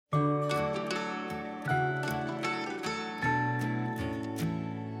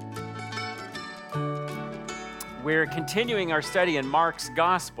We're continuing our study in Mark's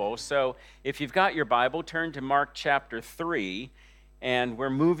Gospel. So if you've got your Bible, turn to Mark chapter 3. And we're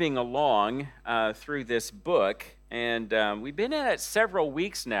moving along through this book. And we've been in it several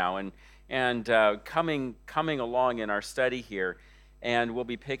weeks now and coming along in our study here. And we'll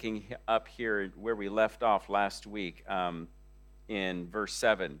be picking up here where we left off last week in verse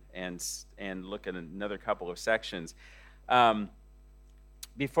 7 and look at another couple of sections.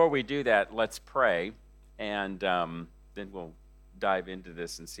 Before we do that, let's pray. And then we'll dive into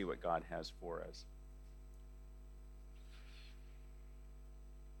this and see what God has for us.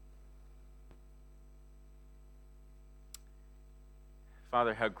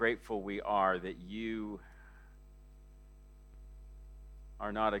 Father, how grateful we are that you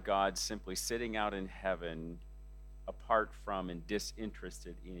are not a God simply sitting out in heaven apart from and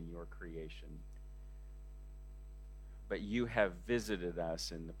disinterested in your creation. But you have visited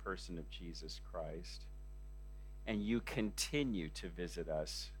us in the person of Jesus Christ. And you continue to visit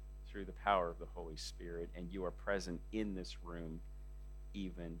us through the power of the Holy Spirit, and you are present in this room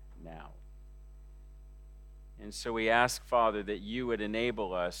even now. And so we ask, Father, that you would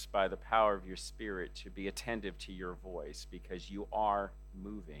enable us by the power of your Spirit to be attentive to your voice, because you are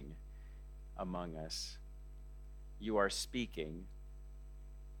moving among us. You are speaking.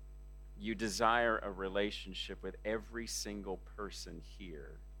 You desire a relationship with every single person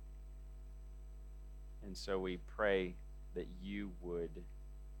here. And so we pray that you would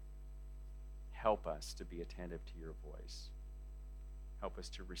help us to be attentive to your voice. Help us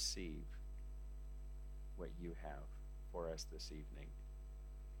to receive what you have for us this evening.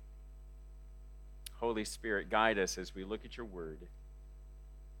 Holy Spirit, guide us as we look at your word.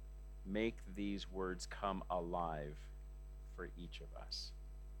 Make these words come alive for each of us.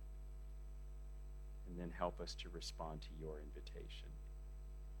 And then help us to respond to your invitation.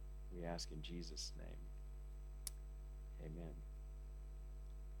 We ask in Jesus' name. Amen.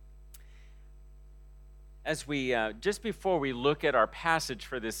 As we, just before we look at our passage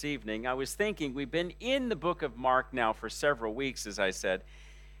for this evening, I was thinking we've been in the book of Mark now for several weeks, as I said,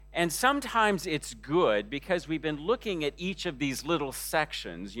 and sometimes it's good because we've been looking at each of these little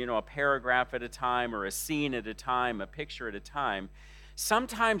sections, a paragraph at a time or a scene at a time, a picture at a time.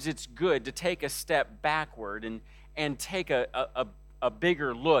 Sometimes it's good to take a step backward and take a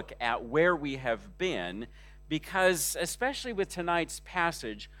bigger look at where we have been, because especially with tonight's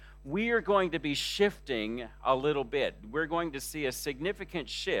passage, we are going to be shifting a little bit. We're going to see a significant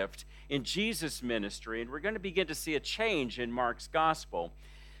shift in Jesus' ministry, and we're going to begin to see a change in Mark's gospel.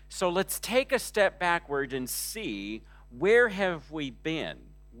 So let's take a step backward and see, where have we been?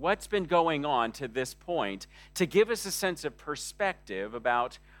 What's been going on to this point, to give us a sense of perspective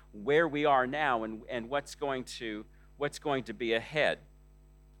about where we are now and what's going to be ahead.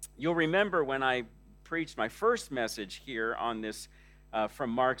 You'll remember when I preached my first message here on this from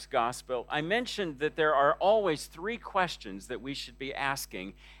Mark's Gospel, I mentioned that there are always three questions that we should be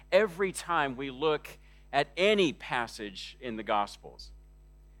asking every time we look at any passage in the Gospels.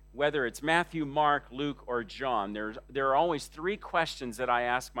 Whether it's Matthew, Mark, Luke, or John, there are always three questions that I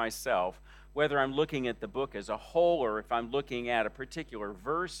ask myself, whether I'm looking at the book as a whole or if I'm looking at a particular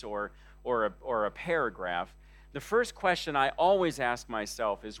verse or a paragraph. The first question I always ask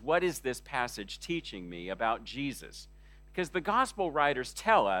myself is, what is this passage teaching me about Jesus? Because the gospel writers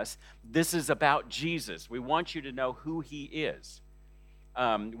tell us this is about Jesus. We want you to know who he is.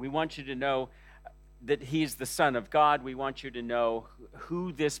 We want you to know that he's the Son of God. We want you to know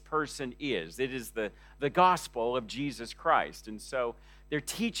who this person is. It is the gospel of Jesus Christ. And so they're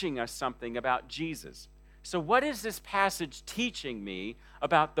teaching us something about Jesus. So what is this passage teaching me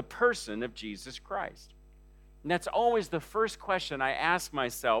about the person of Jesus Christ? And that's always the first question I ask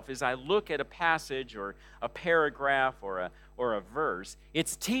myself as I look at a passage or a paragraph or a verse.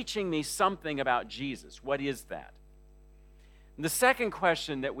 It's teaching me something about Jesus. What is that? And the second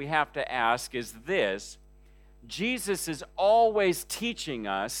question that we have to ask is this: Jesus is always teaching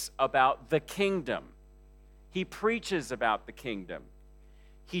us about the kingdom. He preaches about the kingdom.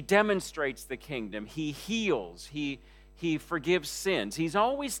 He demonstrates the kingdom. He heals. He forgives sins. He's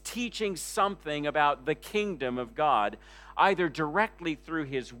always teaching something about the kingdom of God, either directly through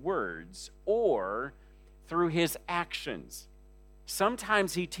his words or through his actions.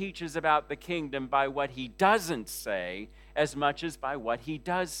 Sometimes he teaches about the kingdom by what he doesn't say as much as by what he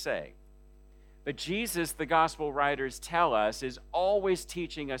does say. But Jesus, the gospel writers tell us, is always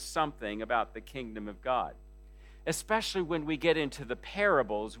teaching us something about the kingdom of God. Especially when we get into the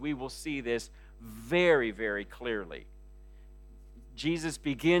parables, we will see this very, very clearly. Jesus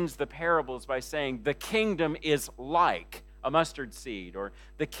begins the parables by saying, the kingdom is like a mustard seed, or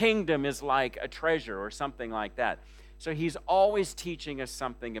the kingdom is like a treasure, or something like that. So he's always teaching us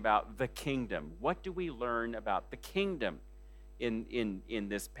something about the kingdom. What do we learn about the kingdom in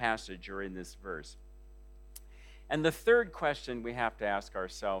this passage or in this verse? And the third question we have to ask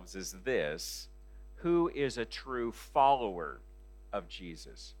ourselves is this: who is a true follower of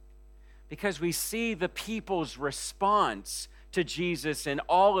Jesus? Because we see the people's response to Jesus in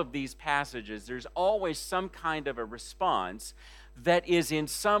all of these passages. There's always some kind of a response that is in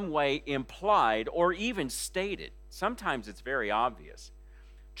some way implied or even stated. Sometimes it's very obvious.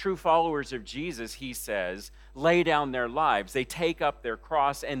 True followers of Jesus, he says, lay down their lives. They take up their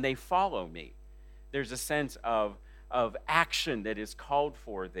cross and they follow me. There's a sense of action that is called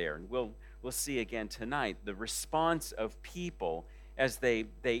for there. And we'll see again tonight the response of people as they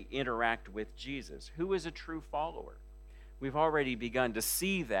interact with Jesus. Who is a true follower? We've already begun to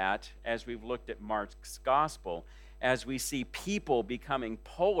see that as we've looked at Mark's gospel, as we see people becoming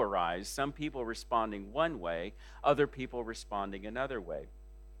polarized, some people responding one way, other people responding another way.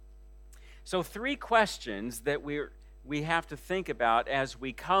 So 3 questions that we have to think about as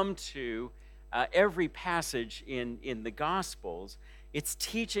we come to every passage in the Gospels. It's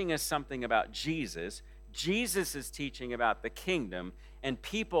teaching us something about Jesus. Jesus is teaching about the kingdom, and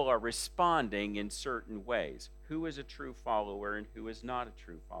people are responding in certain ways. Who is a true follower and who is not a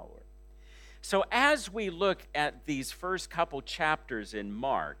true follower? So as we look at these first couple chapters in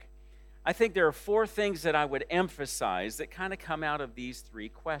Mark, I think there are 4 things that I would emphasize that kind of come out of these 3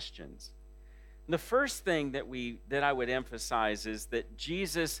 questions. The first thing that I would emphasize is that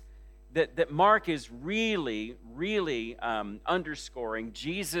that Mark is really underscoring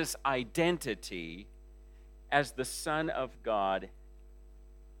Jesus' identity as the Son of God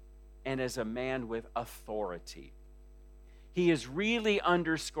and as a man with authority. He is really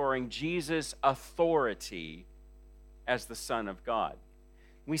underscoring Jesus' authority as the Son of God.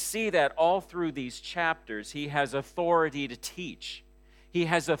 We see that all through these chapters. He has authority to teach. He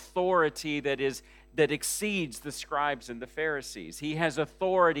has authority that exceeds the scribes and the Pharisees. He has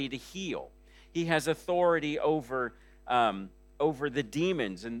authority to heal. He has authority over the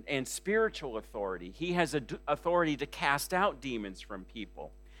demons and spiritual authority. He has authority to cast out demons from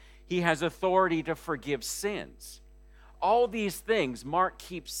people. He has authority to forgive sins. All these things, Mark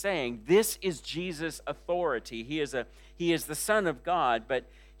keeps saying, this is Jesus' authority. He is the Son of God, but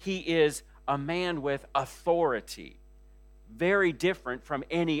he is a man with authority. Very different from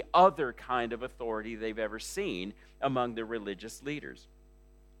any other kind of authority they've ever seen among the religious leaders.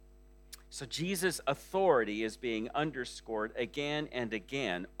 So Jesus' authority is being underscored again and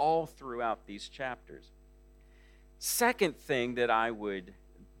again all throughout these chapters. Second thing that I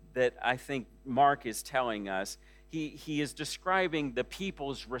think Mark is telling us, he is describing the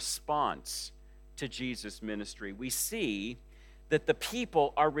people's response to Jesus' ministry. We see that the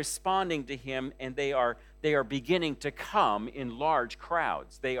people are responding to him, and they are beginning to come in large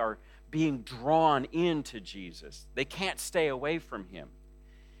crowds. They are being drawn into Jesus. They can't stay away from him.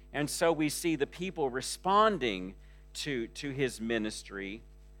 And so we see the people responding to his ministry.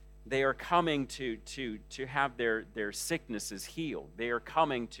 They are coming to have their sicknesses healed. They are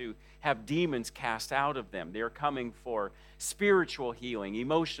coming to have demons cast out of them. They are coming for spiritual healing,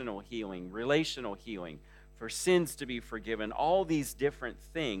 emotional healing, relational healing, for sins to be forgiven. All these different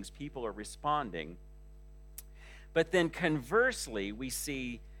things, people are responding. But then conversely, we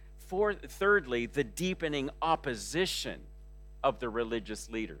see, thirdly, the deepening opposition of the religious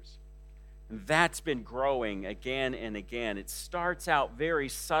leaders. That's been growing again and again. It starts out very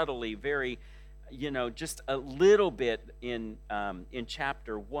subtly, very, just a little bit in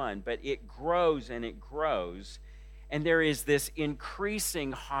chapter 1, but it grows and it grows, and there is this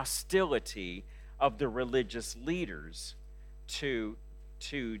increasing hostility of the religious leaders to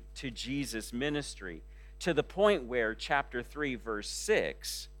Jesus' ministry, to the point where chapter 3, verse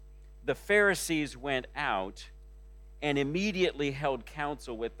 6, the Pharisees went out and immediately held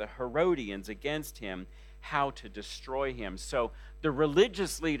counsel with the Herodians against him, how to destroy him. So the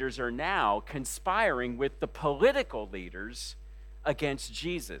religious leaders are now conspiring with the political leaders against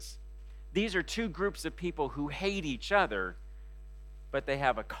Jesus. These are 2 groups of people who hate each other, but they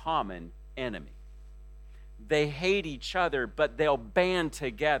have a common enemy. They hate each other, but they'll band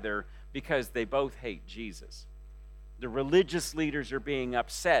together because they both hate Jesus. The religious leaders are being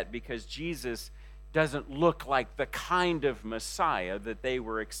upset because Jesus doesn't look like the kind of Messiah that they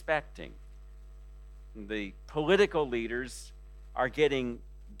were expecting. The political leaders are getting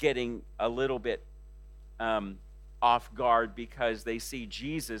a little bit off guard because they see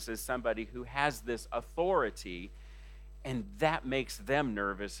Jesus as somebody who has this authority, And that makes them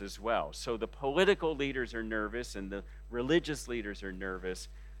nervous as well. So the political leaders are nervous and the religious leaders are nervous,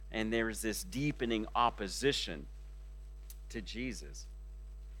 and there's this deepening opposition to Jesus.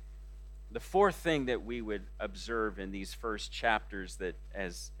 The fourth thing that we would observe in these first chapters, that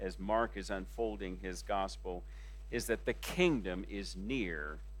as Mark is unfolding his gospel, is that the kingdom is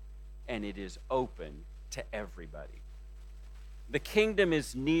near and it is open to everybody. The kingdom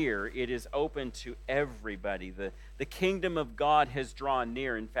is near. It is open to everybody. The kingdom of God has drawn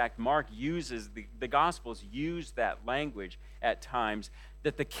near. In fact, Mark uses, the Gospels use that language at times,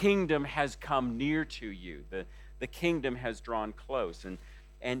 that the kingdom has come near to you. The kingdom has drawn close.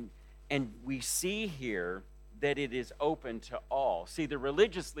 And we see here that it is open to all. See, the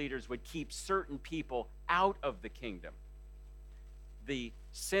religious leaders would keep certain people out of the kingdom. The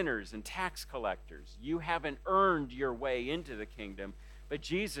sinners and tax collectors. You haven't earned your way into the kingdom, but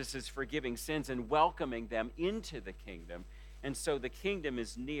Jesus is forgiving sins and welcoming them into the kingdom. And so the kingdom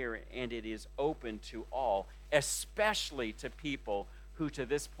is near and it is open to all, especially to people who to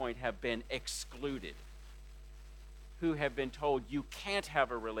this point have been excluded, who have been told you can't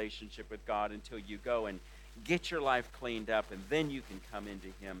have a relationship with God until you go and get your life cleaned up and then you can come into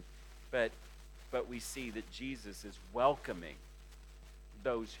him. But we see that Jesus is welcoming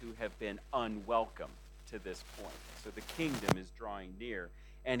those who have been unwelcome to this point. So the kingdom is drawing near,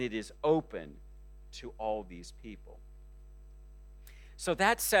 and it is open to all these people. So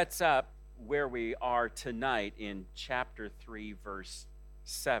that sets up where we are tonight in chapter 3, verse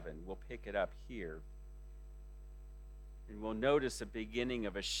 7. We'll pick it up here. And we'll notice a beginning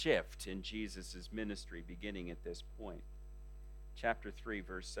of a shift in Jesus' ministry beginning at this point. Chapter 3,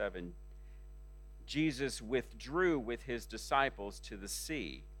 verse 7. Jesus withdrew with his disciples to the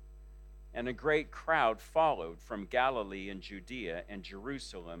sea, and a great crowd followed from Galilee and Judea and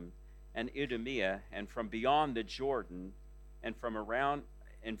Jerusalem and Idumea and from beyond the Jordan and from around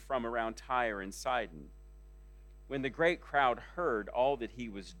Tyre and Sidon. When the great crowd heard all that he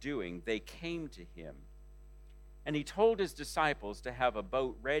was doing, they came to him. And he told his disciples to have a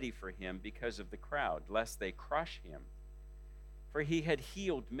boat ready for him because of the crowd, lest they crush him. For he had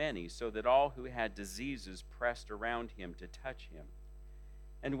healed many, so that all who had diseases pressed around him to touch him.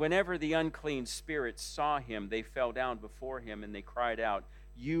 And whenever the unclean spirits saw him, they fell down before him, and they cried out,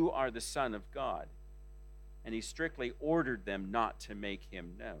 "You are the Son of God." And he strictly ordered them not to make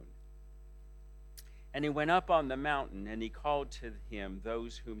him known. And he went up on the mountain, and he called to him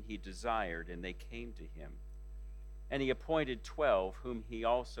those whom he desired, and they came to him. And he appointed 12, whom he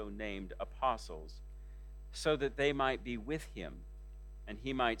also named apostles, so that they might be with him, and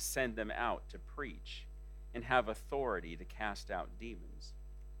he might send them out to preach, and have authority to cast out demons.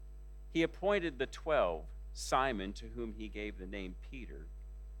 He appointed the 12, Simon, to whom he gave the name Peter,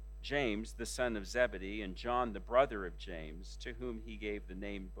 James, the son of Zebedee, and John, the brother of James, to whom he gave the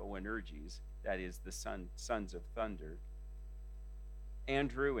name Boanerges, that is, the sons of thunder,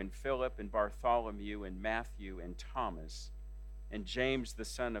 Andrew and Philip and Bartholomew and Matthew and Thomas, and James, the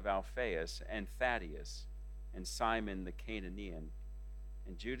son of Alphaeus, and Thaddeus, and Simon the Canaanian,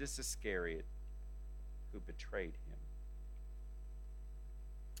 and Judas Iscariot, who betrayed him.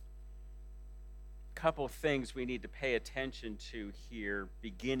 A couple things we need to pay attention to here,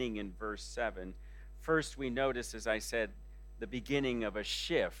 beginning in verse 7. First, we notice, as I said, the beginning of a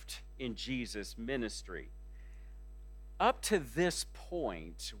shift in Jesus' ministry. Up to this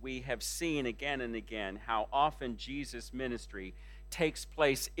point, we have seen again and again how often Jesus' ministry takes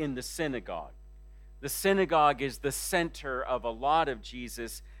place in the synagogue. The synagogue is the center of a lot of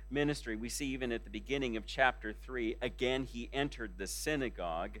Jesus' ministry. We see even at the beginning of chapter 3, again, he entered the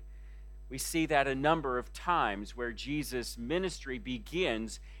synagogue. We see that a number of times where Jesus' ministry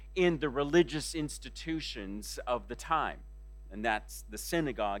begins in the religious institutions of the time. And that's the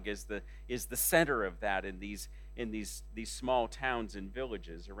synagogue is the center of that in these small towns and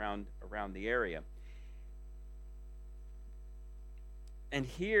villages around the area.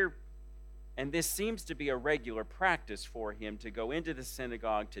 And this seems to be a regular practice for him, to go into the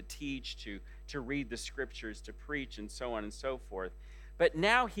synagogue, to teach, to read the scriptures, to preach, and so on and so forth. But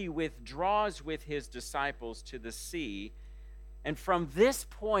now he withdraws with his disciples to the sea, and from this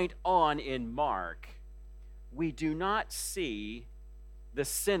point on in Mark, we do not see the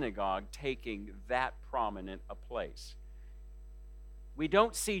synagogue taking that prominent a place. We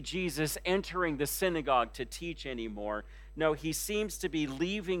don't see Jesus entering the synagogue to teach anymore. No, he seems to be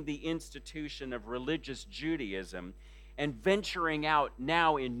leaving the institution of religious Judaism and venturing out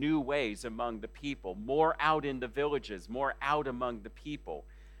now in new ways among the people, more out in the villages, more out among the people,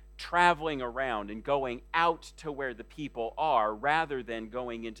 traveling around and going out to where the people are rather than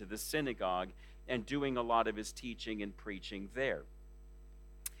going into the synagogue and doing a lot of his teaching and preaching there.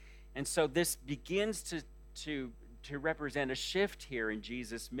 And so this begins to represent a shift here in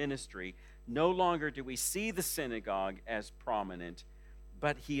Jesus' ministry. No longer do we see the synagogue as prominent,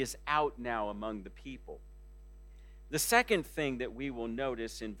 but he is out now among the people. The second thing that we will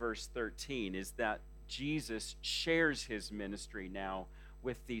notice in verse 13 is that Jesus shares his ministry now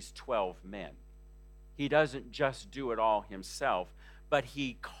with these 12 men. He doesn't just do it all himself, but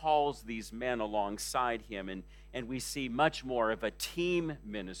he calls these men alongside him, and we see much more of a team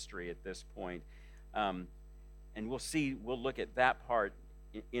ministry at this point. And we'll look at that part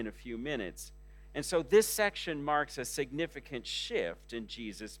in a few minutes. And so this section marks a significant shift in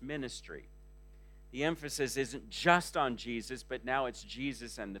Jesus' ministry. The emphasis isn't just on Jesus, but now it's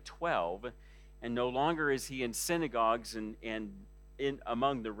Jesus and the 12. And no longer is he in synagogues and in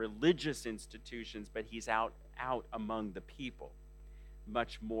among the religious institutions, but he's out among the people,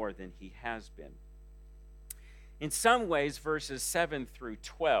 much more than he has been. In some ways, verses 7 through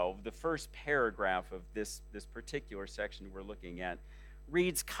 12, the first paragraph of this particular section we're looking at,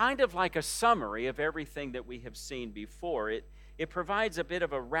 reads kind of like a summary of everything that we have seen before. It provides a bit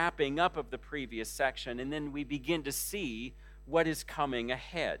of a wrapping up of the previous section, and then we begin to see what is coming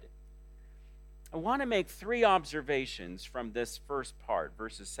ahead. I want to make 3 observations from this first part,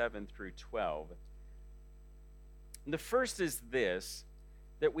 verses 7 through 12. And the first is this,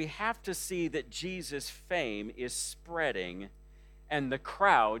 that we have to see that Jesus' fame is spreading and the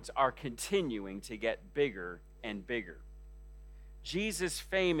crowds are continuing to get bigger and bigger. Jesus'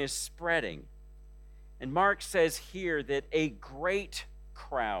 fame is spreading. And Mark says here that a great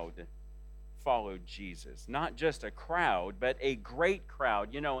crowd followed Jesus. Not just a crowd, but a great crowd.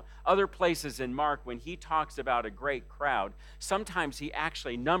 You know, other places in Mark, when he talks about a great crowd, sometimes he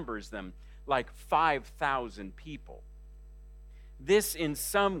actually numbers them like 5,000 people. This, in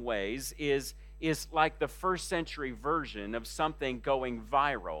some ways, is like the first century version of something going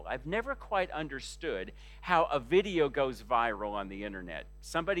viral. I've never quite understood how a video goes viral on the internet.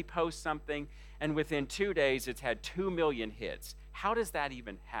 Somebody posts something, and within 2 days, it's had 2 million hits. How does that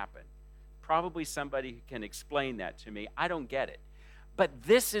even happen? Probably somebody can explain that to me. I don't get it. But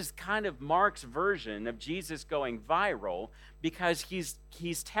this is kind of Mark's version of Jesus going viral, because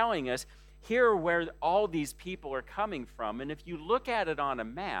he's telling us, here are where all these people are coming from. And if you look at it on a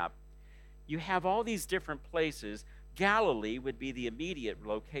map, you have all these different places. Galilee would be the immediate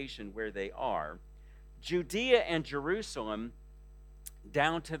location where they are. Judea and Jerusalem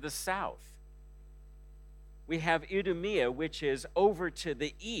down to the south. We have Idumea, which is over to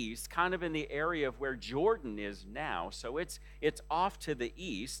the east, kind of in the area of where Jordan is now. So it's off to the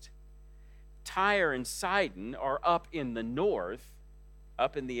east. Tyre and Sidon are up in the north,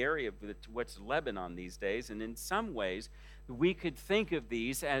 up in the area of what's Lebanon these days. And in some ways, we could think of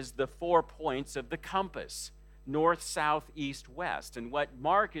these as the 4 points of the compass: north, south, east, west. And what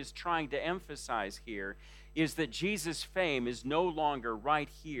Mark is trying to emphasize here is that Jesus' fame is no longer right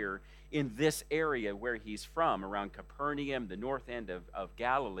here in this area where he's from, around Capernaum, the north end of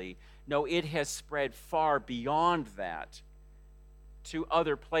Galilee. No, it has spread far beyond that to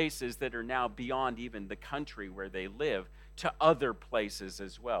other places that are now beyond even the country where they live, to other places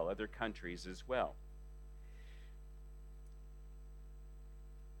as well, other countries as well.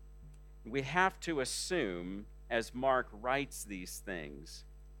 We have to assume, as Mark writes these things,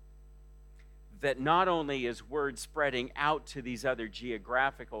 that not only is word spreading out to these other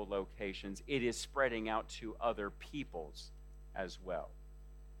geographical locations, it is spreading out to other peoples as well.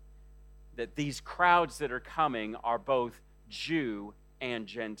 That these crowds that are coming are both Jew and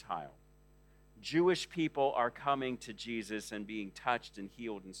Gentile. Jewish people are coming to Jesus and being touched and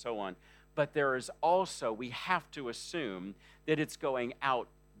healed and so on. But there is also, we have to assume that it's going out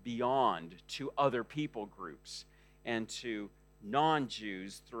beyond to other people groups and to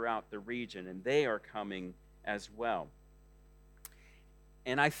non-Jews throughout the region, and they are coming as well.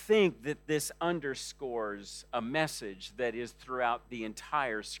 And I think that this underscores a message that is throughout the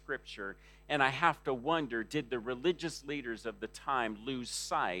entire Scripture. And I have to wonder, did the religious leaders of the time lose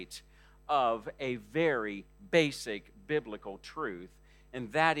sight of a very basic biblical truth?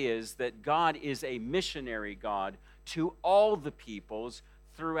 And that is that God is a missionary God to all the peoples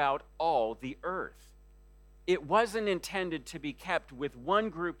throughout all the earth. It wasn't intended to be kept with one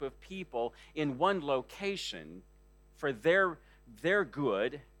group of people in one location for their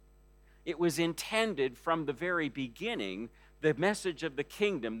good. It was intended from the very beginning, the message of the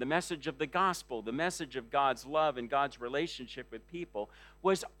kingdom, the message of the gospel, the message of God's love and God's relationship with people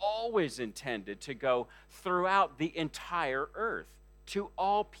was always intended to go throughout the entire earth, to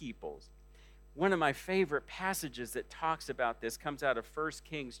all peoples. One of my favorite passages that talks about this comes out of 1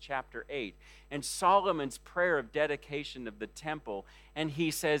 Kings chapter 8 and Solomon's prayer of dedication of the temple. And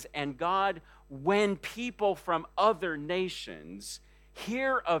he says, "And God, when people from other nations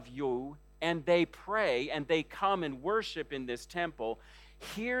hear of you and they pray and they come and worship in this temple,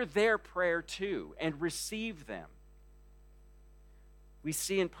 hear their prayer too and receive them." We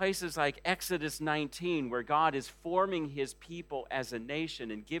see in places like Exodus 19 where God is forming his people as a nation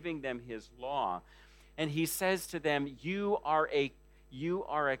and giving them his law. And he says to them, you are a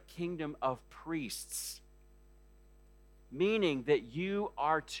kingdom of priests, meaning that you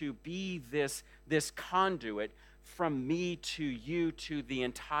are to be this conduit from me to you to the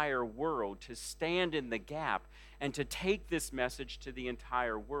entire world, to stand in the gap and to take this message to the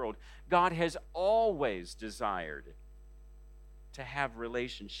entire world. God has always desired to have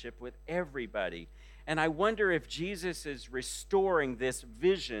relationship with everybody. And I wonder if Jesus is restoring this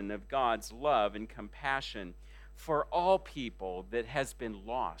vision of God's love and compassion for all people that has been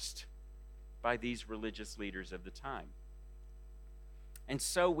lost by these religious leaders of the time. And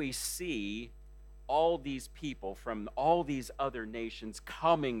so we see all these people from all these other nations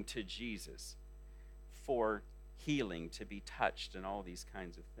coming to Jesus for healing, to be touched, and all these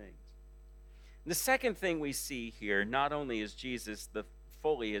kinds of things. The second thing we see here, not only is Jesus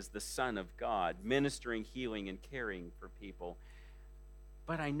fully as the Son of God, ministering, healing, and caring for people,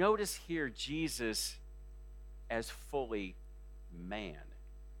 but I notice here Jesus as fully man.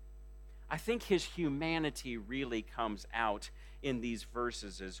 I think his humanity really comes out in these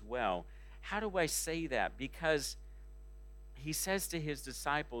verses as well. How do I say that? Because he says to his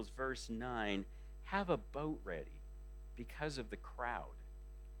disciples, verse 9, have a boat ready because of the crowd.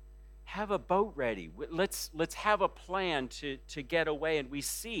 Have a boat ready. Let's have a plan to get away. And we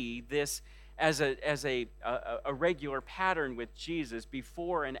see this as a regular pattern with Jesus.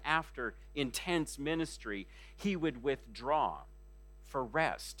 Before and after intense ministry, he would withdraw for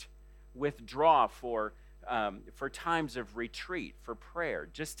rest, withdraw for times of retreat, for prayer,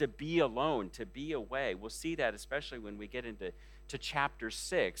 just to be alone, to be away. We'll see that especially when we get into chapter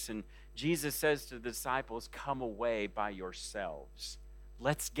 6. And Jesus says to the disciples, come away by yourselves.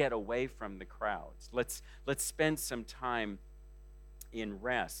 Let's get away from the crowds. Let's spend some time in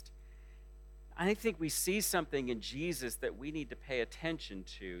rest. I think we see something in Jesus that we need to pay attention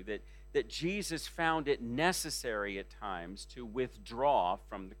to, that Jesus found it necessary at times to withdraw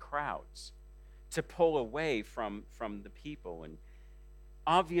from the crowds, to pull away from the people. And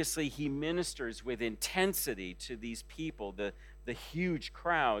obviously he ministers with intensity to these people, the huge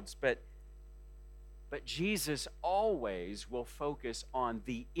crowds, but Jesus always will focus on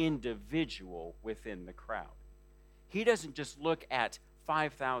the individual within the crowd. He doesn't just look at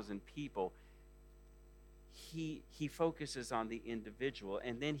 5,000 people. He focuses on the individual,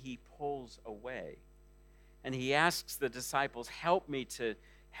 and then he pulls away. And he asks the disciples, help me to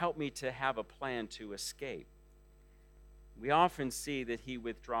have a plan to escape. We often see that he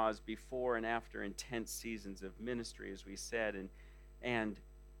withdraws before and after intense seasons of ministry, as we said,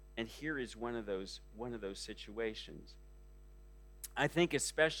 and here is one of those situations. I think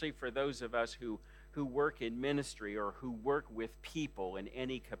especially for those of us who work in ministry or who work with people in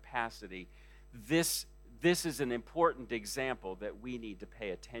any capacity, this is an important example that we need to pay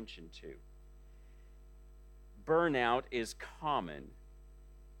attention to. Burnout is common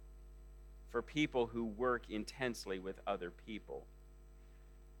for people who work intensely with other people.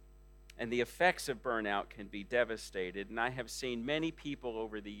 And the effects of burnout can be devastated. And I have seen many people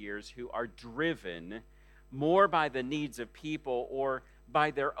over the years who are driven more by the needs of people or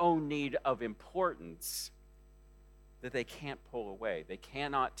by their own need of importance that they can't pull away. They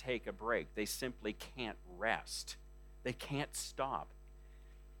cannot take a break. They simply can't rest. They can't stop.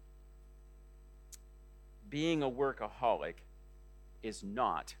 Being a workaholic is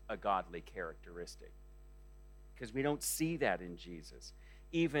not a godly characteristic, because we don't see that in Jesus.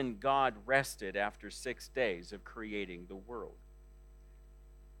 Even God rested after 6 days of creating the world.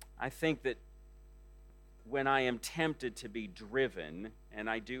 I think that when I am tempted to be driven, and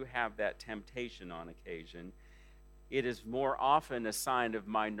I do have that temptation on occasion, it is more often a sign of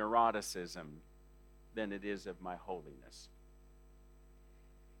my neuroticism than it is of my holiness.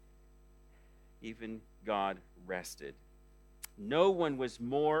 Even God rested. No one was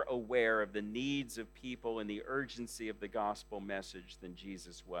more aware of the needs of people and the urgency of the gospel message than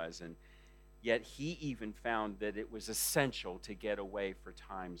Jesus was, and yet he even found that it was essential to get away for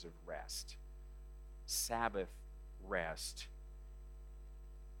times of rest. Sabbath rest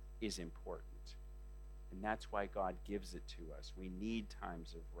is important, and that's why God gives it to us. We need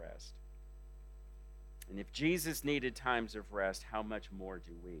times of rest. And if Jesus needed times of rest, how much more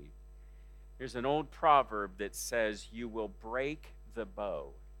do we? There's an old proverb that says, "You will break the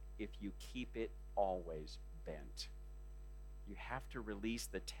bow if you keep it always bent." You have to release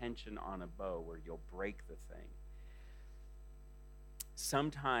the tension on a bow or you'll break the thing.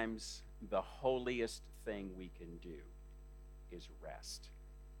 Sometimes the holiest thing we can do is rest.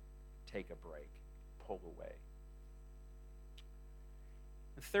 Take a break. Pull away.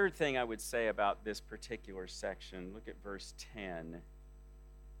 The third thing I would say about this particular section, look at verse 10.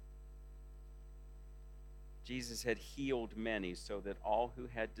 Jesus had healed many so that all who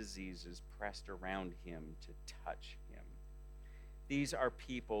had diseases pressed around him to touch him. These are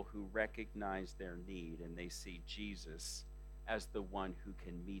people who recognize their need and they see Jesus as the one who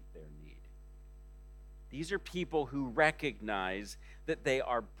can meet their need. These are people who recognize that they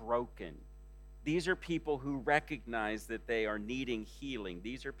are broken. These are people who recognize that they are needing healing.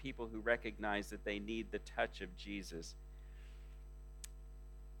 These are people who recognize that they need the touch of Jesus.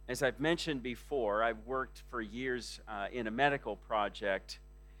 As I've mentioned before, I've worked for years in a medical project.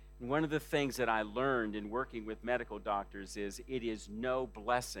 And one of the things that I learned in working with medical doctors is it is no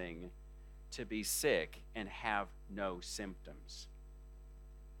blessing to be sick and have no symptoms.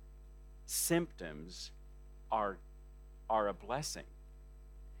 Symptoms are a blessing.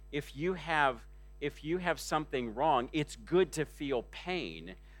 If you have something wrong, it's good to feel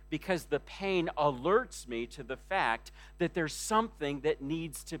pain because the pain alerts me to the fact that there's something that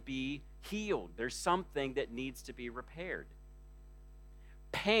needs to be healed. There's something that needs to be repaired.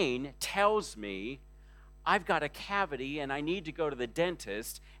 Pain tells me I've got a cavity and I need to go to the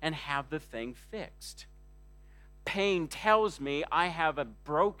dentist and have the thing fixed. Pain tells me I have a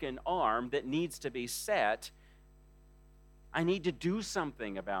broken arm that needs to be set. I need to do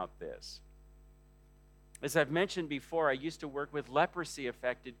something about this. As I've mentioned before, I used to work with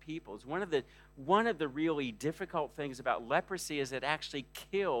leprosy-affected people. One of the really difficult things about leprosy is it actually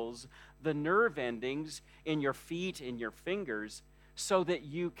kills the nerve endings in your feet and your fingers so that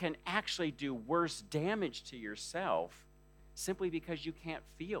you can actually do worse damage to yourself simply because you can't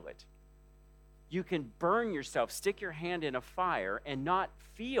feel it. You can burn yourself, stick your hand in a fire, and not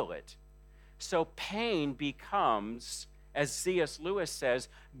feel it. So pain becomes, as C.S. Lewis says,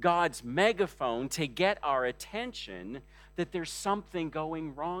 God's megaphone to get our attention that there's something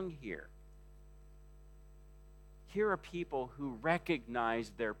going wrong here. Here are people who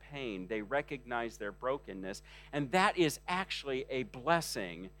recognize their pain. They recognize their brokenness. And that is actually a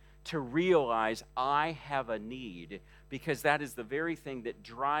blessing to realize I have a need, because that is the very thing that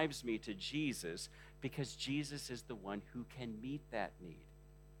drives me to Jesus, because Jesus is the one who can meet that need.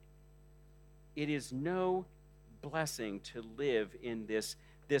 It is no blessing to live in this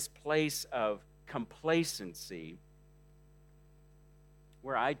place of complacency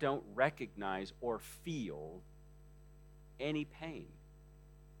where I don't recognize or feel any pain,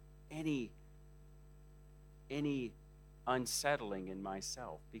 any unsettling in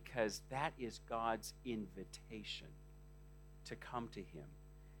myself, because that is God's invitation to come to him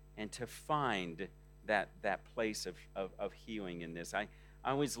and to find that place of healing in this. I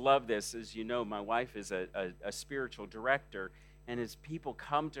always love this. As you know, my wife is a spiritual director, and as people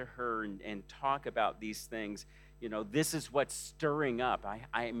come to her and talk about these things, you know, this is what's stirring up.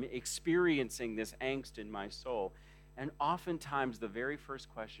 I'm experiencing this angst in my soul. And oftentimes the very first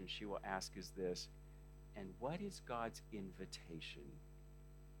question she will ask is this: and what is God's invitation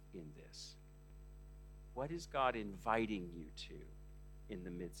in this? What is God inviting you to in the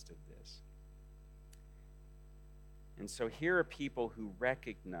midst of this? And so here are people who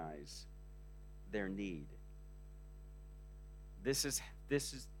recognize their need.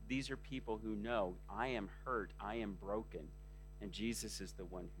 These are people who know, I am hurt, I am broken, and Jesus is the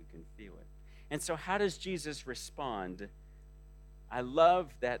one who can feel it. And so how does Jesus respond? I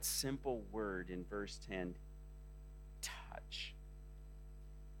love that simple word in verse 10, touch.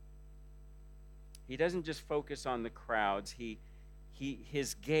 He doesn't just focus on the crowds.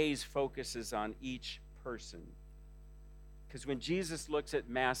 His gaze focuses on each person. Because when Jesus looks at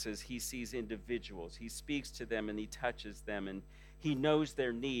masses, he sees individuals. He speaks to them and he touches them, and he knows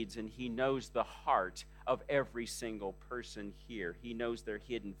their needs, and he knows the heart of every single person here. He knows their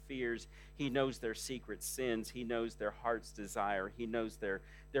hidden fears. He knows their secret sins. He knows their heart's desire. He knows their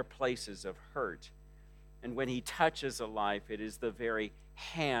places of hurt. And when he touches a life, it is the very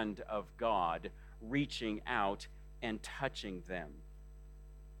hand of God reaching out and touching them.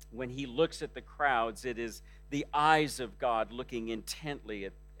 When he looks at the crowds, it is the eyes of God looking intently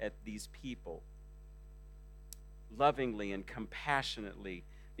at these people, lovingly and compassionately,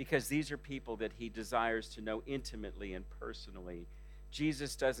 because these are people that he desires to know intimately and personally.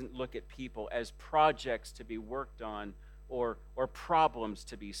 Jesus doesn't look at people as projects to be worked on or problems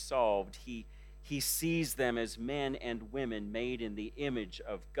to be solved. He sees them as men and women made in the image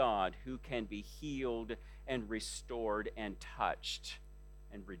of God who can be healed and restored and touched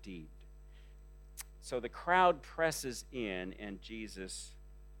and redeemed. So the crowd presses in, and Jesus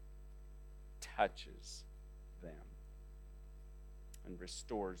touches them and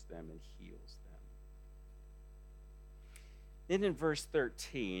restores them and heals them. Then in verse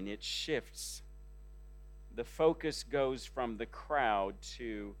 13, it shifts. The focus goes from the crowd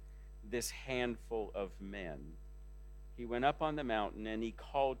to this handful of men. He went up on the mountain, and he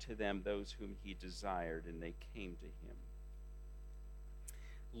called to them those whom he desired, and they came to him.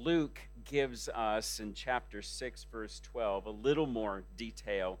 Luke gives us in chapter 6, verse 12, a little more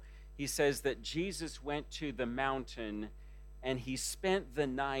detail. He says that Jesus went to the mountain and he spent the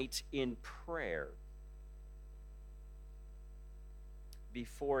night in prayer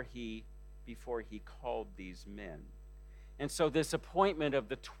before he called these men. And so this appointment of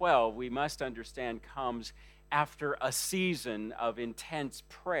the 12, we must understand, comes after a season of intense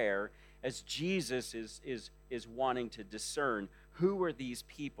prayer as Jesus is wanting to discern who are these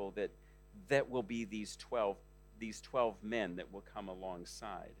people that will be these 12 men that will come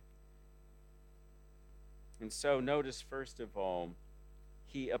alongside. And so notice, first of all,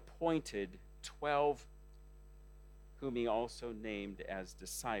 he appointed 12 whom he also named as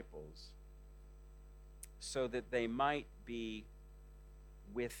disciples, so that they might be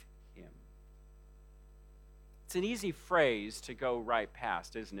with him. It's an easy phrase to go right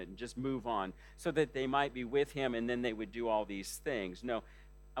past, isn't it? And just move on, so that they might be with him and then they would do all these things. No,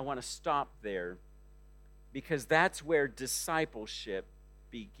 I want to stop there, because that's where discipleship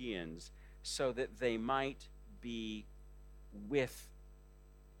begins, so that they might be with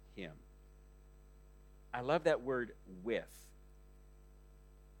him. I love that word, with.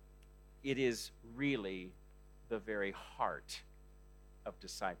 It is really the very heart of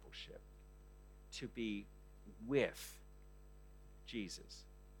discipleship, to be with Jesus.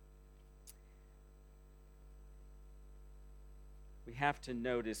 We have to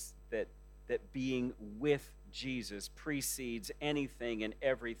notice that being with Jesus precedes anything and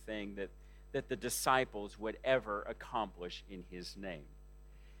everything that the disciples would ever accomplish in his name.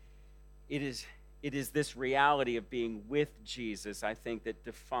 It is this reality of being with Jesus, I think, that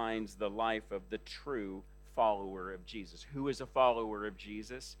defines the life of the true follower of Jesus. Who is a follower of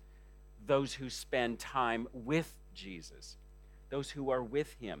Jesus? Those who spend time with Jesus, those who are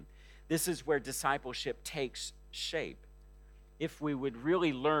with him. This is where discipleship takes shape. If we would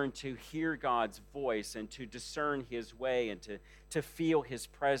really learn to hear God's voice and to discern his way and to feel his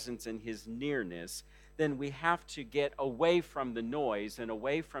presence and his nearness, then we have to get away from the noise and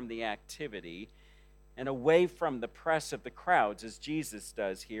away from the activity and away from the press of the crowds, as Jesus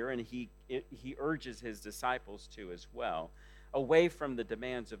does here, and he urges his disciples to as well, away from the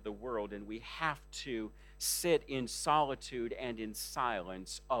demands of the world, and we have to sit in solitude and in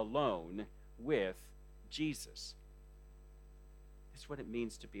silence alone with Jesus. That's what it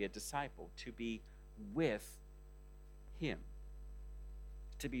means to be a disciple, to be with him,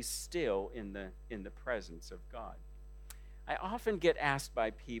 to be still in the presence of God. I often get asked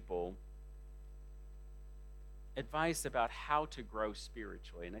by people advice about how to grow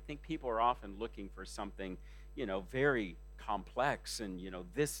spiritually, and I think people are often looking for something, very complex, and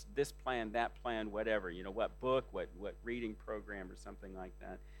this plan, that plan, whatever, what book, what reading program or something like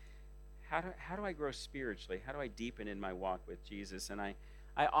that. How do I grow spiritually? How do I deepen in my walk with Jesus? And I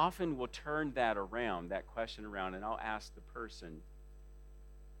often will turn that question around, and I'll ask the person,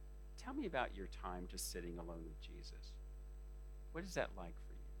 tell me about your time just sitting alone with Jesus. What is that like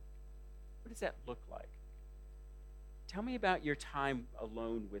for you? What does that look like? Tell me about your time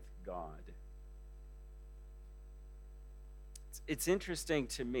alone with God. It's interesting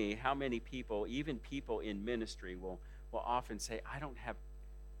to me how many people, even people in ministry, will often say, I don't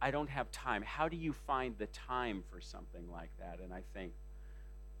have time. How do you find the time for something like that? And I think,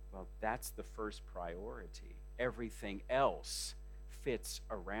 well, that's the first priority. Everything else fits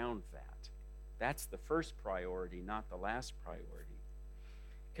around that. That's the first priority, not the last priority.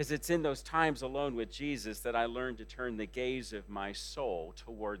 Because it's in those times alone with Jesus that I learn to turn the gaze of my soul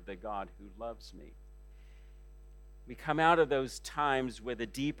toward the God who loves me. We come out of those times with a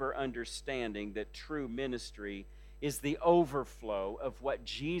deeper understanding that true ministry is the overflow of what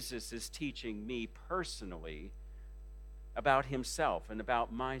Jesus is teaching me personally about himself and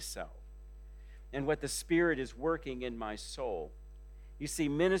about myself, and what the Spirit is working in my soul. You see,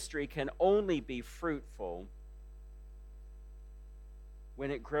 ministry can only be fruitful when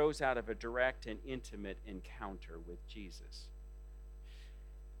it grows out of a direct and intimate encounter with Jesus.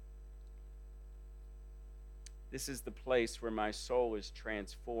 This is the place where my soul is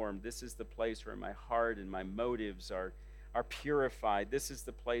transformed. This is the place where my heart and my motives are purified. This is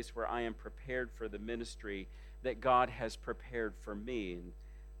the place where I am prepared for the ministry that God has prepared for me. And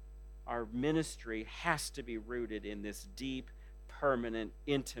our ministry has to be rooted in this deep, permanent,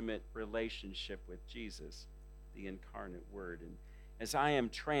 intimate relationship with Jesus, the incarnate Word. And as I am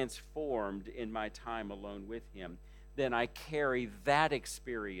transformed in my time alone with Him, then I carry that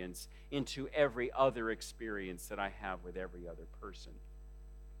experience into every other experience that I have with every other person.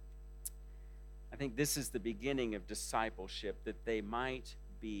 I think this is the beginning of discipleship, that they might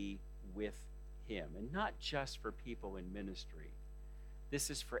be with Him. And not just for people in ministry. This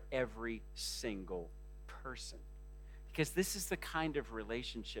is for every single person. Because this is the kind of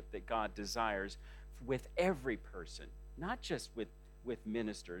relationship that God desires with every person, not just with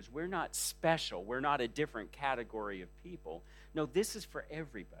ministers. We're not special. We're not a different category of people. No, this is for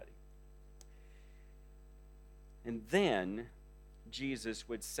everybody. And then Jesus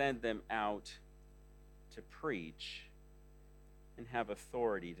would send them out to preach and have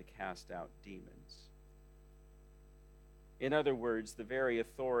authority to cast out demons. In other words, the very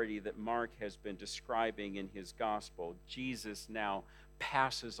authority that Mark has been describing in his gospel, Jesus now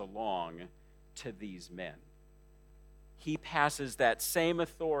passes along to these men. He passes that same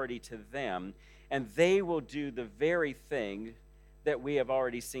authority to them, and they will do the very thing that we have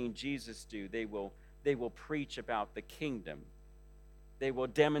already seen Jesus do. They will preach about the kingdom. They will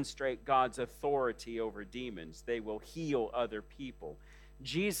demonstrate God's authority over demons. They will heal other people.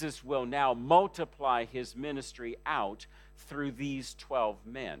 Jesus will now multiply his ministry out through these 12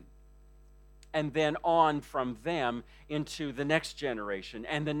 men. And then on from them into the next generation,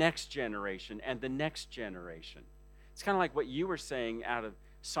 and the next generation, and the next generation. It's kind of like what you were saying out of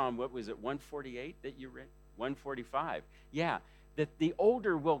Psalm, what was it, 148 that you read? 145. Yeah, that the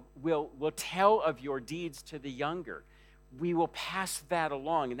older will tell of your deeds to the younger. We will pass that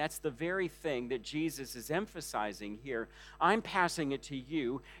along, and that's the very thing that Jesus is emphasizing here. I'm passing it to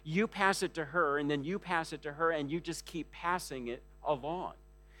you, you pass it to her, and then you pass it to her, and you just keep passing it along.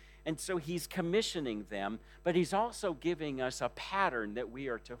 And so he's commissioning them, but he's also giving us a pattern that we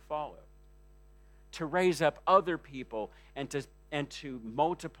are to follow, to raise up other people and to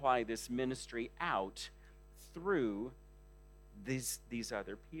multiply this ministry out through these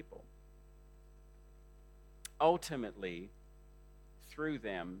other people. Ultimately, through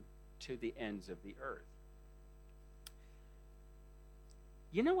them to the ends of the earth.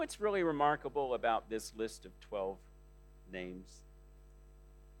 You know what's really remarkable about this list of 12 names?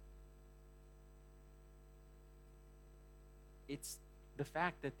 It's the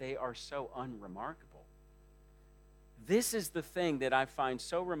fact that they are so unremarkable. This is the thing that I find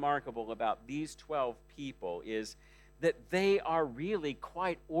so remarkable about these 12 people, is that they are really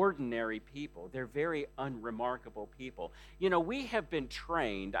quite ordinary people. They're very unremarkable people. You know, we have been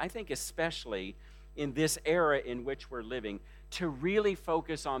trained, I think especially in this era in which we're living, to really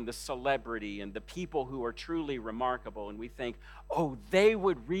focus on the celebrity and the people who are truly remarkable. And we think, oh, they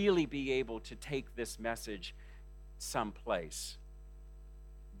would really be able to take this message someplace.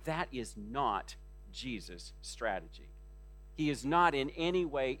 That is not Jesus' strategy. He is not in any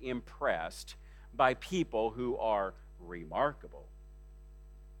way impressed by people who are remarkable.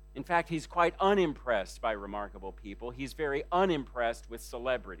 In fact, he's quite unimpressed by remarkable people. He's very unimpressed with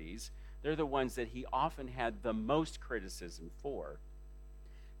celebrities. They're the ones that he often had the most criticism for.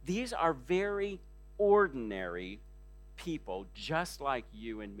 These are very ordinary people, just like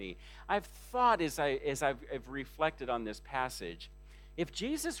you and me. I've thought as I've reflected on this passage, if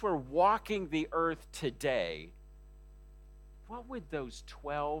Jesus were walking the earth today, what would those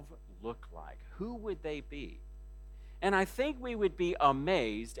 12 look like? Who would they be? And I think we would be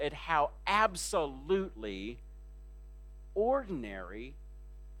amazed at how absolutely ordinary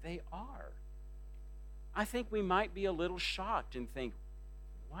they are. I think we might be a little shocked and think,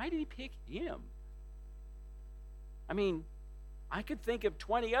 why did he pick him? I mean, I could think of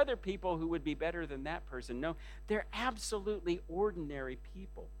 20 other people who would be better than that person. No, they're absolutely ordinary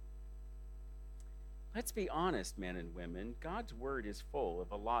people. Let's be honest, men and women. God's word is full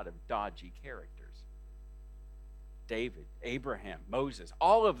of a lot of dodgy characters. David, Abraham, Moses,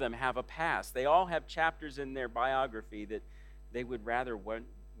 all of them have a past. They all have chapters in their biography that they would rather weren't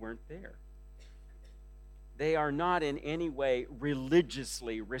there. They are not in any way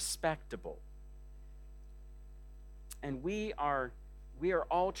religiously respectable. And we are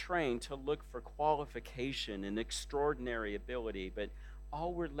all trained to look for qualification and extraordinary ability, but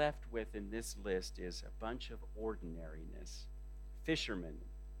all we're left with in this list is a bunch of ordinariness. Fishermen,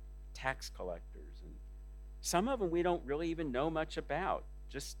 tax collectors, and some of them we don't really even know much about,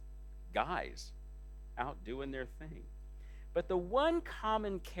 just guys out doing their thing. But the one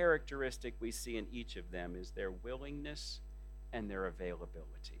common characteristic we see in each of them is their willingness and their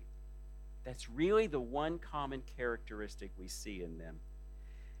availability. That's really the one common characteristic we see in them.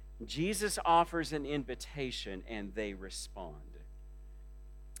 Jesus offers an invitation and they respond.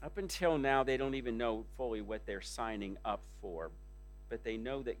 Up until now, they don't even know fully what they're signing up for, but they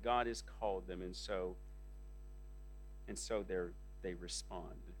know that God has called them, and so they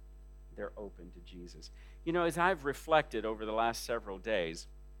respond. They're open to Jesus. You know, as I've reflected over the last several days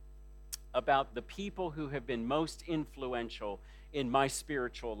about the people who have been most influential in my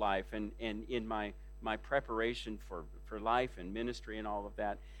spiritual life and in my preparation for life and ministry and all of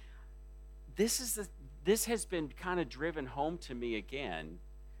that, this has been kind of driven home to me again,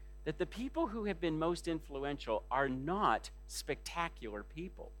 that the people who have been most influential are not spectacular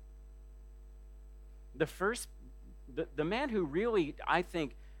people. The man who really, I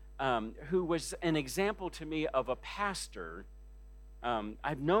think, who was an example to me of a pastor,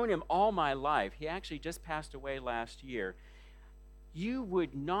 I've known him all my life. He actually just passed away last year. You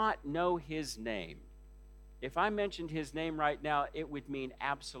would not know his name. If I mentioned his name right now, it would mean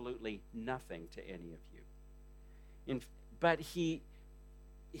absolutely nothing to any of you. But he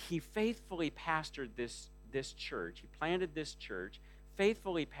faithfully pastored this church. He planted this church,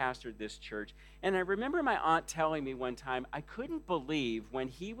 faithfully pastored this church. And I remember my aunt telling me one time, I couldn't believe when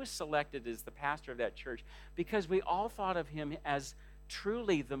he was selected as the pastor of that church, because we all thought of him as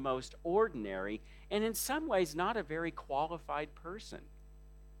truly the most ordinary and in some ways not a very qualified person.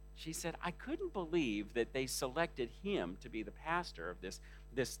 She said, I couldn't believe that they selected him to be the pastor of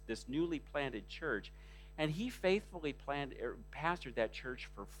this newly planted church. And he faithfully pastored that church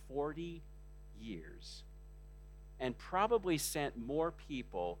for 40 years and probably sent more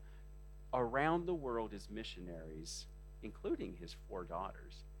people around the world as missionaries, including his 4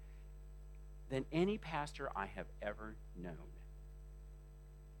 daughters, than any pastor I have ever known.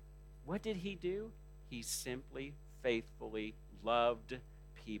 What did he do? He simply, faithfully loved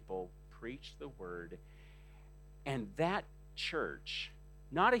people, preached the word, and that church,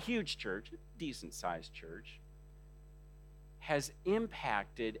 not a huge church, a decent-sized church, has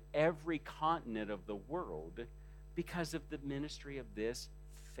impacted every continent of the world because of the ministry of this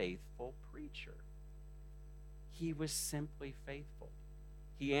faithful preacher. He was simply faithful.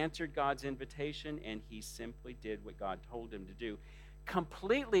 He answered God's invitation, and he simply did what God told him to do.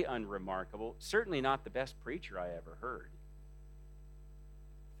 Completely unremarkable, certainly not the best preacher I ever heard.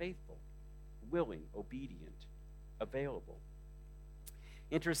 Faithful, willing, obedient, available.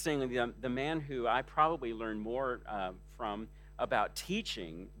 Interestingly, the man who I probably learned more from about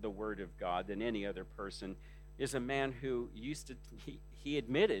teaching the Word of God than any other person is a man who he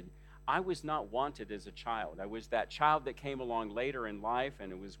admitted, I was not wanted as a child. I was that child that came along later in life,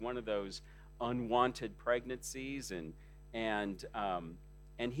 and it was one of those unwanted pregnancies, and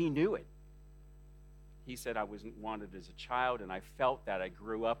he knew it. He said, I wasn't wanted as a child, and I felt that. I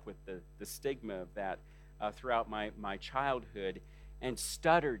grew up with the stigma of that throughout my childhood, and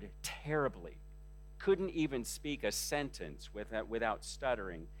stuttered terribly. Couldn't even speak a sentence without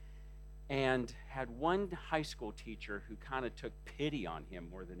stuttering. And had one high school teacher who kind of took pity on him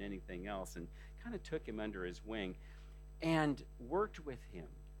more than anything else and kind of took him under his wing and worked with him,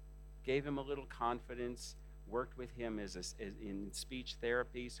 gave him a little confidence, worked with him in speech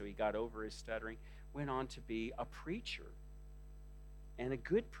therapy so he got over his stuttering, went on to be a preacher, and a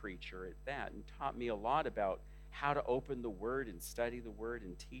good preacher at that, and taught me a lot about how to open the Word and study the Word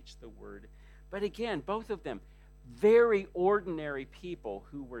and teach the Word. But again, both of them, very ordinary people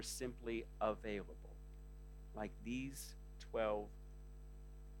who were simply available, like these 12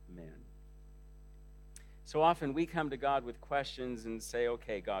 men. So often we come to God with questions and say,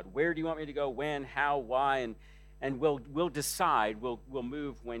 okay, God, where do you want me to go? When, how, why? And we'll decide, we'll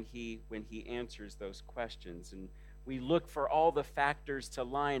move when he answers those questions. And we look for all the factors to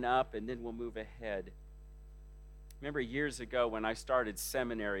line up, and then we'll move ahead. Remember years ago when I started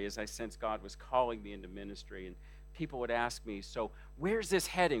seminary, as I sensed God was calling me into ministry, and people would ask me, so where's this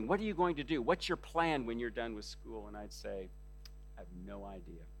heading? What are you going to do? What's your plan when you're done with school? And I'd say, I have no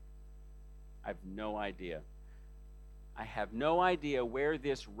idea. I have no idea. I have no idea where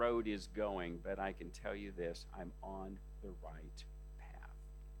this road is going, but I can tell you this, I'm on the right path.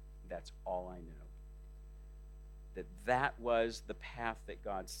 That's all I know. That was the path that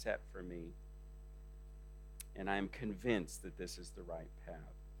God set for me. And I am convinced that this is the right path.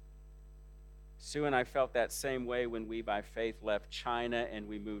 Sue and I felt that same way when we, by faith, left China and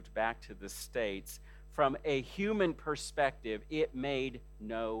we moved back to the States. From a human perspective, it made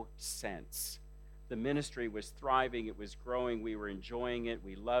no sense. The ministry was thriving, it was growing, we were enjoying it,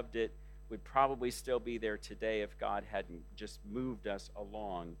 we loved it, would probably still be there today if God hadn't just moved us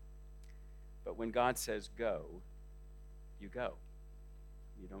along. But when God says go, you go.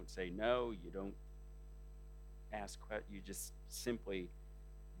 You don't say no, you don't ask questions, you just simply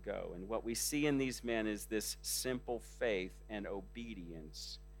go. And what we see in these men is this simple faith and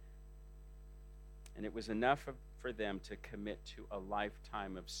obedience. And it was enough for them to commit to a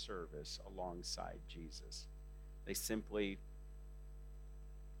lifetime of service alongside Jesus. They simply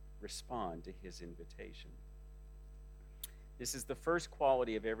respond to his invitation. This is the first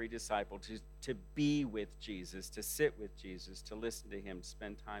quality of every disciple, to be with Jesus, to sit with Jesus, to listen to him,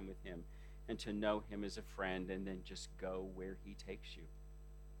 spend time with him, and to know him as a friend, and then just go where he takes you.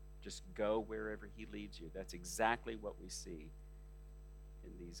 Just go wherever he leads you. That's exactly what we see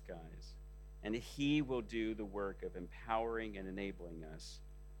in these guys. And he will do the work of empowering and enabling us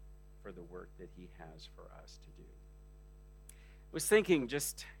for the work that he has for us to do. I was thinking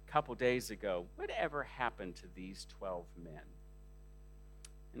just a couple days ago, whatever happened to these 12 men?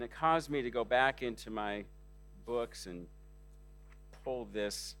 And it caused me to go back into my books and pull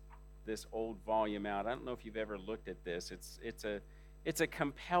this old volume out. I don't know if you've ever looked at this. It's a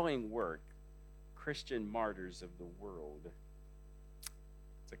compelling work, Christian Martyrs of the World.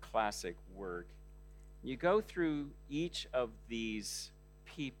 It's a classic work. You go through each of these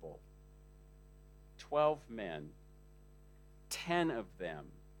people, 12 men, 10 of them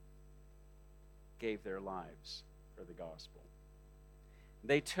gave their lives for the gospel.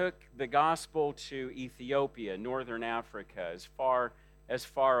 They took the gospel to Ethiopia, northern Africa, as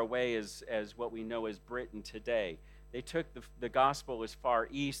far away as what we know as Britain today. They took the gospel as far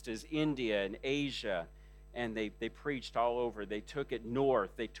east as India and Asia, and they preached all over. They took it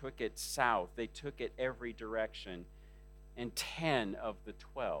north, they took it south, they took it every direction. And 10 of the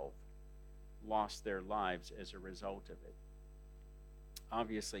 12 lost their lives as a result of it.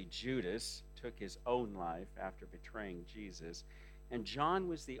 Obviously, Judas took his own life after betraying Jesus, and John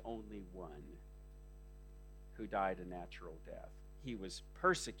was the only one who died a natural death. He was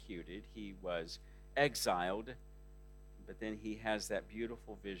persecuted, he was exiled, but then he has that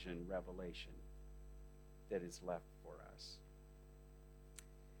beautiful vision, revelation, that is left for us.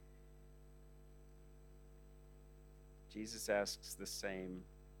 Jesus asks the same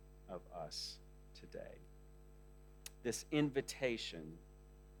of us today. This invitation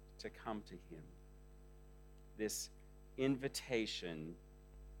to come to him. This invitation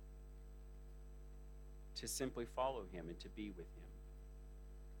to simply follow him and to be with him.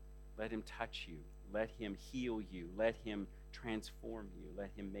 Let him touch you. Let him heal you. Let him transform you.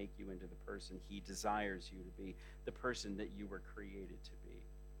 Let him make you into the person he desires you to be, the person that you were created to be.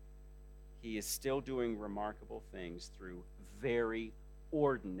 He is still doing remarkable things through very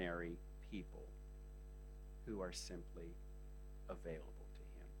ordinary people who are simply available to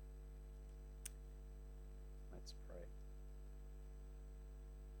him. Let's pray.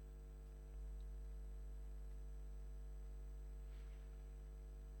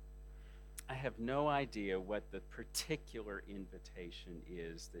 I have no idea what the particular invitation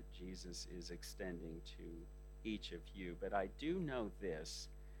is that Jesus is extending to each of you, but I do know this,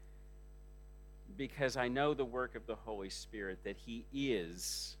 because I know the work of the Holy Spirit, that he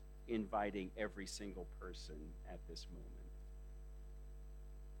is inviting every single person at this moment.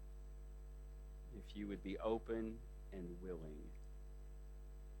 If you would be open and willing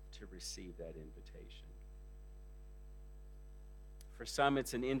to receive that invitation. For some,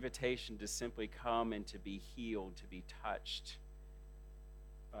 it's an invitation to simply come and to be healed, to be touched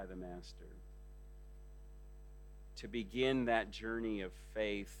by the Master. To begin that journey of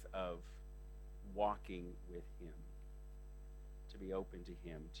faith, of walking with him. To be open to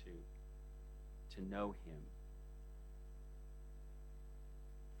him, to know him.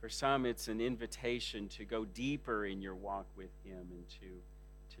 For some, it's an invitation to go deeper in your walk with him and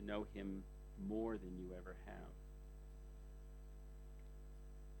to know him more than you ever have.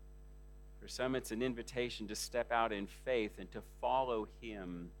 For some, it's an invitation to step out in faith and to follow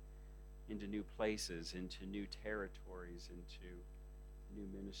him into new places, into new territories, into new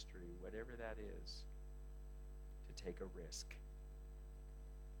ministry, whatever that is, to take a risk.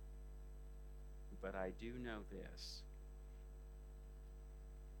 But I do know this,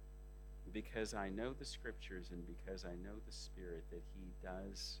 because I know the scriptures and because I know the Spirit, that he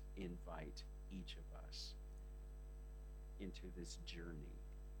does invite each of us into this journey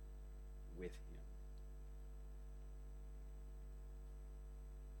with him.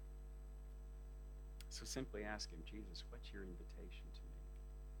 So simply ask him, Jesus, what's your invitation to me?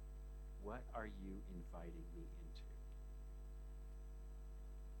 What are you inviting me into?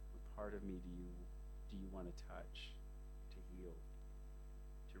 What part of me do you want to touch, to heal,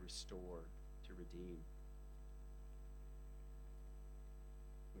 to restore, to redeem?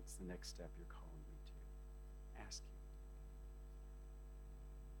 What's the next step you're calling me to? Ask Him.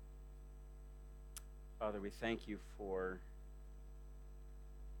 Father, we thank you for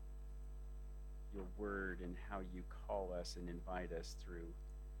your word and how you call us and invite us through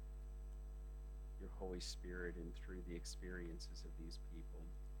your Holy Spirit and through the experiences of these people.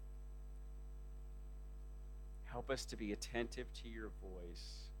 Help us to be attentive to your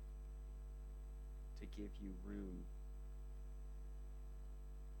voice, to give you room,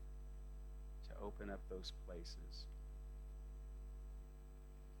 to open up those places,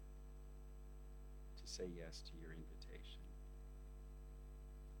 to say yes to your invitation.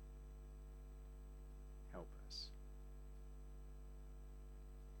 Help us.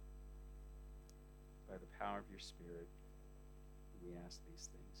 By the power of your Spirit, we ask these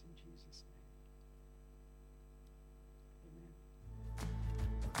things in Jesus' name.